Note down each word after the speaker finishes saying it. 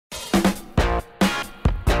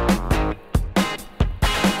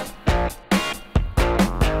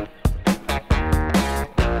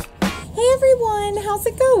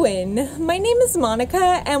doing? My name is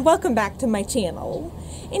Monica and welcome back to my channel.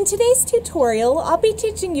 In today's tutorial, I'll be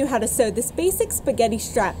teaching you how to sew this basic spaghetti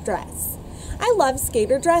strap dress. I love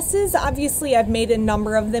skater dresses. Obviously, I've made a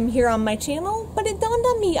number of them here on my channel, but it dawned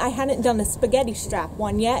on me I hadn't done a spaghetti strap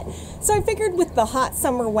one yet, so I figured with the hot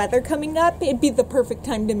summer weather coming up, it'd be the perfect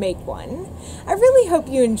time to make one. I really hope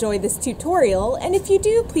you enjoy this tutorial, and if you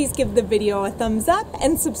do, please give the video a thumbs up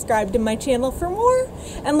and subscribe to my channel for more,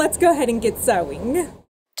 and let's go ahead and get sewing.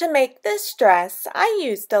 To make this dress, I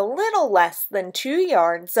used a little less than 2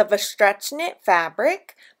 yards of a stretch knit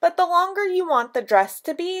fabric, but the longer you want the dress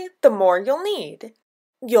to be, the more you'll need.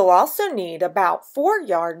 You'll also need about 4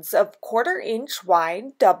 yards of 1/4 inch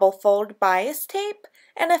wide double fold bias tape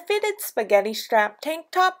and a fitted spaghetti strap tank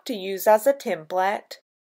top to use as a template.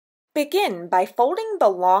 Begin by folding the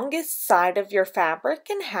longest side of your fabric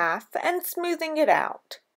in half and smoothing it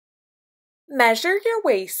out. Measure your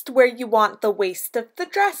waist where you want the waist of the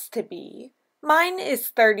dress to be. Mine is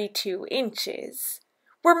 32 inches.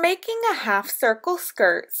 We're making a half circle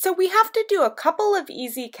skirt, so we have to do a couple of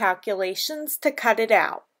easy calculations to cut it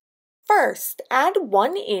out. First, add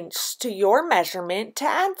 1 inch to your measurement to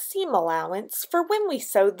add seam allowance for when we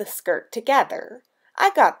sew the skirt together. I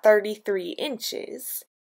got 33 inches.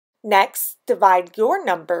 Next, divide your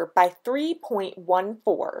number by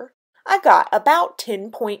 3.14. I got about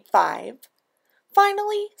 10.5.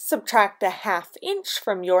 Finally, subtract a 1/2 inch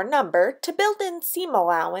from your number to build in seam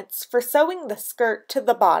allowance for sewing the skirt to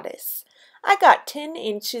the bodice. I got 10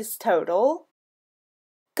 inches total.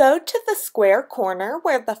 Go to the square corner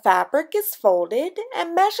where the fabric is folded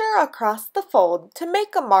and measure across the fold to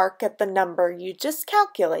make a mark at the number you just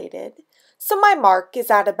calculated. So my mark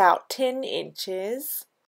is at about 10 inches.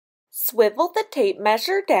 Swivel the tape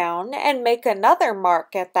measure down and make another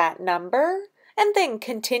mark at that number, and then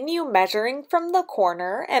continue measuring from the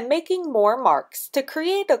corner and making more marks to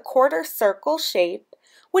create a 1/4 circle shape,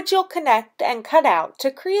 which you'll connect and cut out to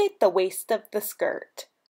create the waist of the skirt.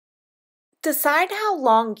 Decide how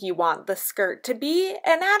long you want the skirt to be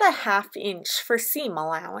and add a 1/2 inch for seam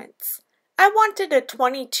allowance. I wanted a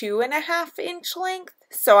 22.5 inch length,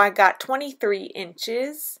 so I got 23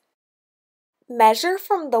 inches. Measure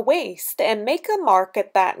from the waist and make a mark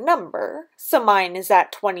at that number, so mine is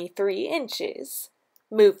at 23 inches.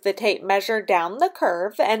 Move the tape measure down the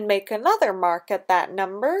curve and make another mark at that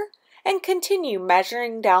number, and continue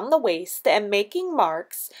measuring down the waist and making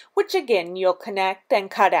marks, which again you'll connect and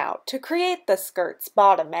cut out to create the skirt's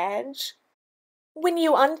bottom edge. When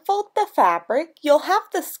you unfold the fabric, you'll have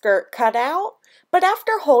the skirt cut out, but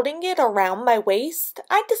after holding it around my waist,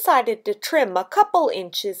 I decided to trim a couple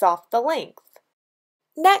inches off the length.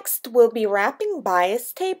 Next, we'll be wrapping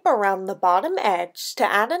bias tape around the bottom edge to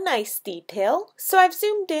add a nice detail, so I've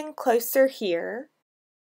zoomed in closer here.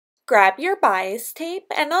 Grab your bias tape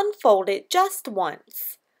and unfold it just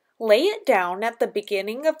once. Lay it down at the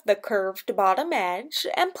beginning of the curved bottom edge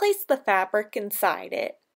and place the fabric inside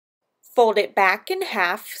it. Fold it back in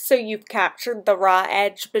half so you've captured the raw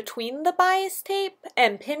edge between the bias tape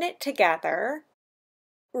and pin it together.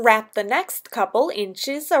 Wrap the next couple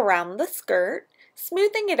inches around the skirt,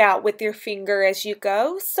 smoothing it out with your finger as you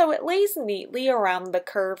go so it lays neatly around the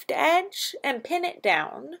curved edge, and pin it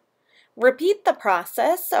down. Repeat the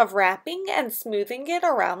process of wrapping and smoothing it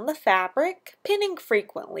around the fabric, pinning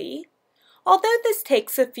frequently. Although this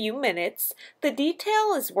takes a few minutes, the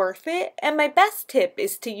detail is worth it, and my best tip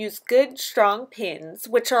is to use good, strong pins,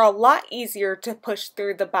 which are a lot easier to push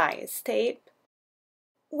through the bias tape.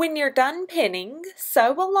 When you're done pinning,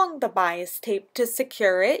 sew along the bias tape to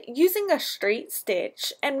secure it using a straight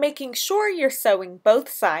stitch and making sure you're sewing both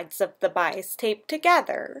sides of the bias tape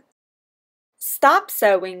together. Stop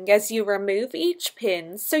sewing as you remove each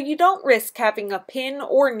pin so you don't risk having a pin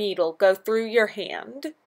or needle go through your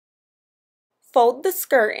hand. Fold the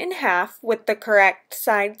skirt in half with the correct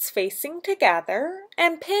sides facing together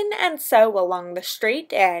and pin and sew along the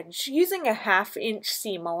straight edge using a 1/2 inch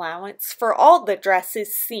seam allowance for all the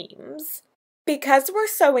dress's seams. Because we're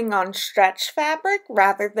sewing on stretch fabric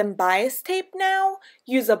rather than bias tape now,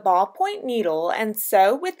 use a ballpoint needle and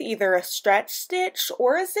sew with either a stretch stitch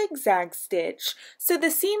or a zigzag stitch so the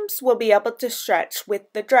seams will be able to stretch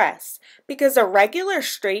with the dress, because a regular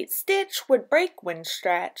straight stitch would break when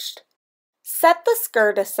stretched. Set the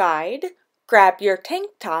skirt aside, grab your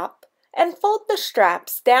tank top, and fold the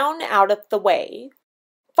straps down out of the way.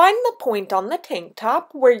 Find the point on the tank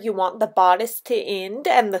top where you want the bodice to end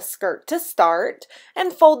and the skirt to start,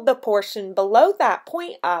 and fold the portion below that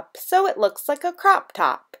point up so it looks like a crop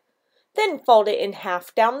top. Then fold it in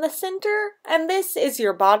half down the center, and this is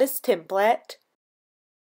your bodice template.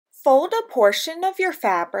 Fold a portion of your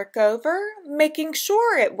fabric over, making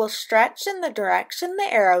sure it will stretch in the direction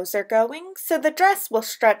the arrows are going so the dress will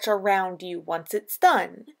stretch around you once it's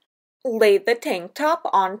done. Lay the tank top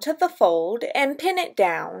onto the fold and pin it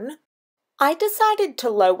down. I decided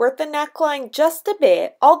to lower the neckline just a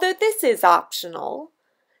bit, although this is optional.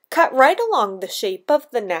 Cut right along the shape of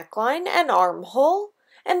the neckline and armhole,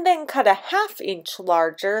 and then cut a 1/2 inch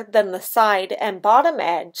larger than the side and bottom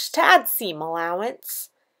edge to add seam allowance.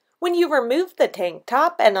 When you remove the tank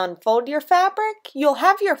top and unfold your fabric, you'll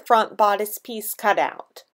have your front bodice piece cut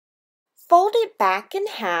out. Fold it back in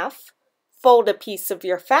half, fold a piece of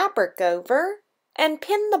your fabric over, and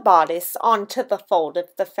pin the bodice onto the fold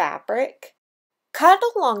of the fabric. Cut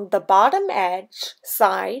along the bottom edge,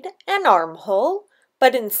 side, and armhole,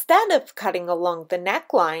 but instead of cutting along the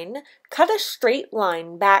neckline, cut a straight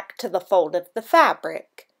line back to the fold of the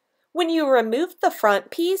fabric. When you remove the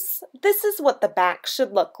front piece, this is what the back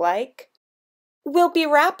should look like. We'll be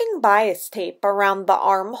wrapping bias tape around the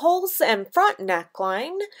armholes and front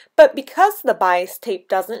neckline, but because the bias tape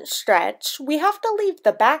doesn't stretch, we have to leave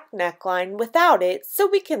the back neckline without it so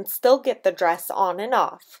we can still get the dress on and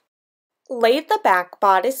off. Lay the back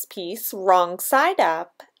bodice piece wrong side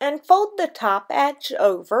up and fold the top edge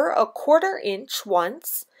over a 1/4 inch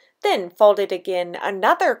once, then fold it again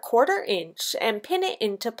another 1/4 inch and pin it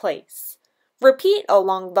into place. Repeat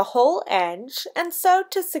along the whole edge and sew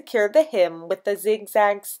to secure the hem with a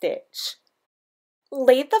zigzag stitch.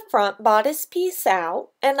 Lay the front bodice piece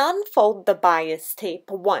out and unfold the bias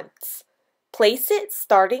tape once. Place it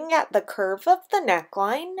starting at the curve of the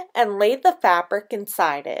neckline and lay the fabric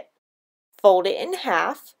inside it. Fold it in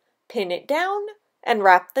half, pin it down, and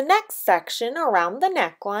wrap the next section around the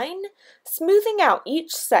neckline, smoothing out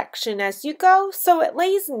each section as you go so it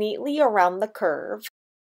lays neatly around the curve.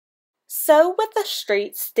 Sew with a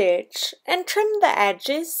straight stitch and trim the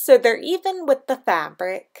edges so they're even with the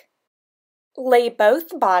fabric. Lay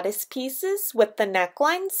both bodice pieces with the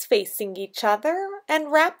necklines facing each other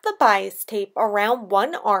and wrap the bias tape around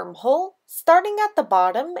one armhole, starting at the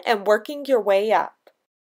bottom and working your way up.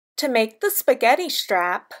 To make the spaghetti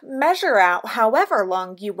strap, measure out however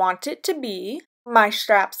long you want it to be. My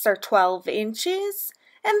straps are 12 inches,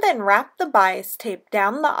 and then wrap the bias tape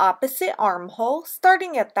down the opposite armhole,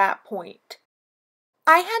 starting at that point.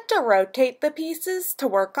 I had to rotate the pieces to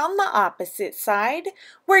work on the opposite side,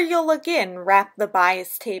 where you'll again wrap the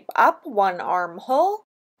bias tape up one armhole,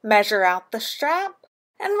 measure out the strap,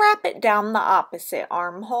 and wrap it down the opposite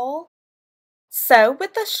armhole. Sew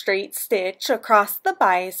with a straight stitch across the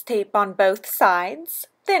bias tape on both sides,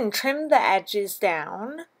 then trim the edges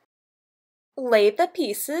down. Lay the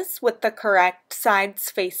pieces with the correct sides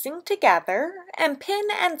facing together and pin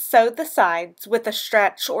and sew the sides with a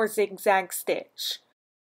stretch or zigzag stitch.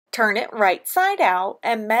 Turn it right side out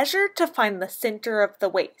and measure to find the center of the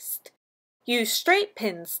waist. Use straight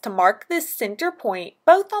pins to mark this center point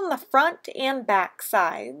both on the front and back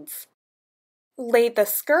sides. Lay the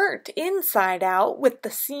skirt inside out with the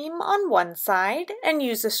seam on one side and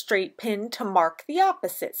use a straight pin to mark the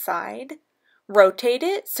opposite side. Rotate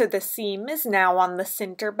it so the seam is now on the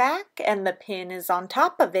center back and the pin is on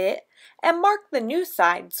top of it, and mark the new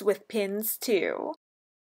sides with pins too.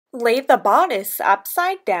 Lay the bodice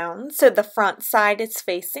upside down so the front side is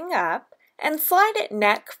facing up, and slide it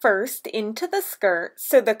neck first into the skirt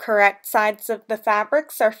so the correct sides of the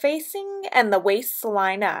fabrics are facing and the waists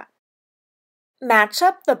line up. Match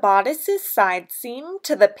up the bodice's side seam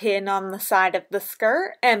to the pin on the side of the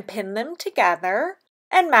skirt and pin them together,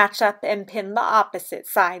 and match up and pin the opposite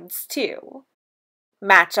sides too.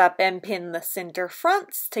 Match up and pin the center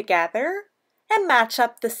fronts together, and match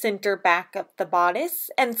up the center back of the bodice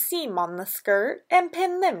and seam on the skirt and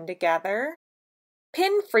pin them together.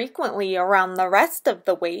 Pin frequently around the rest of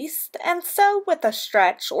the waist and sew with a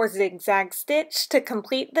stretch or zigzag stitch to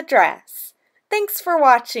complete the dress. Thanks for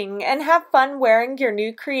watching and have fun wearing your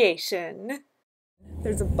new creation.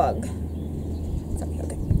 There's a bug. Sorry,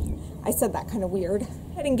 okay. I said that kind of weird.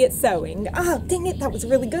 I didn't get sewing. Ah, dang it, that was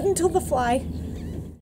really good until the fly.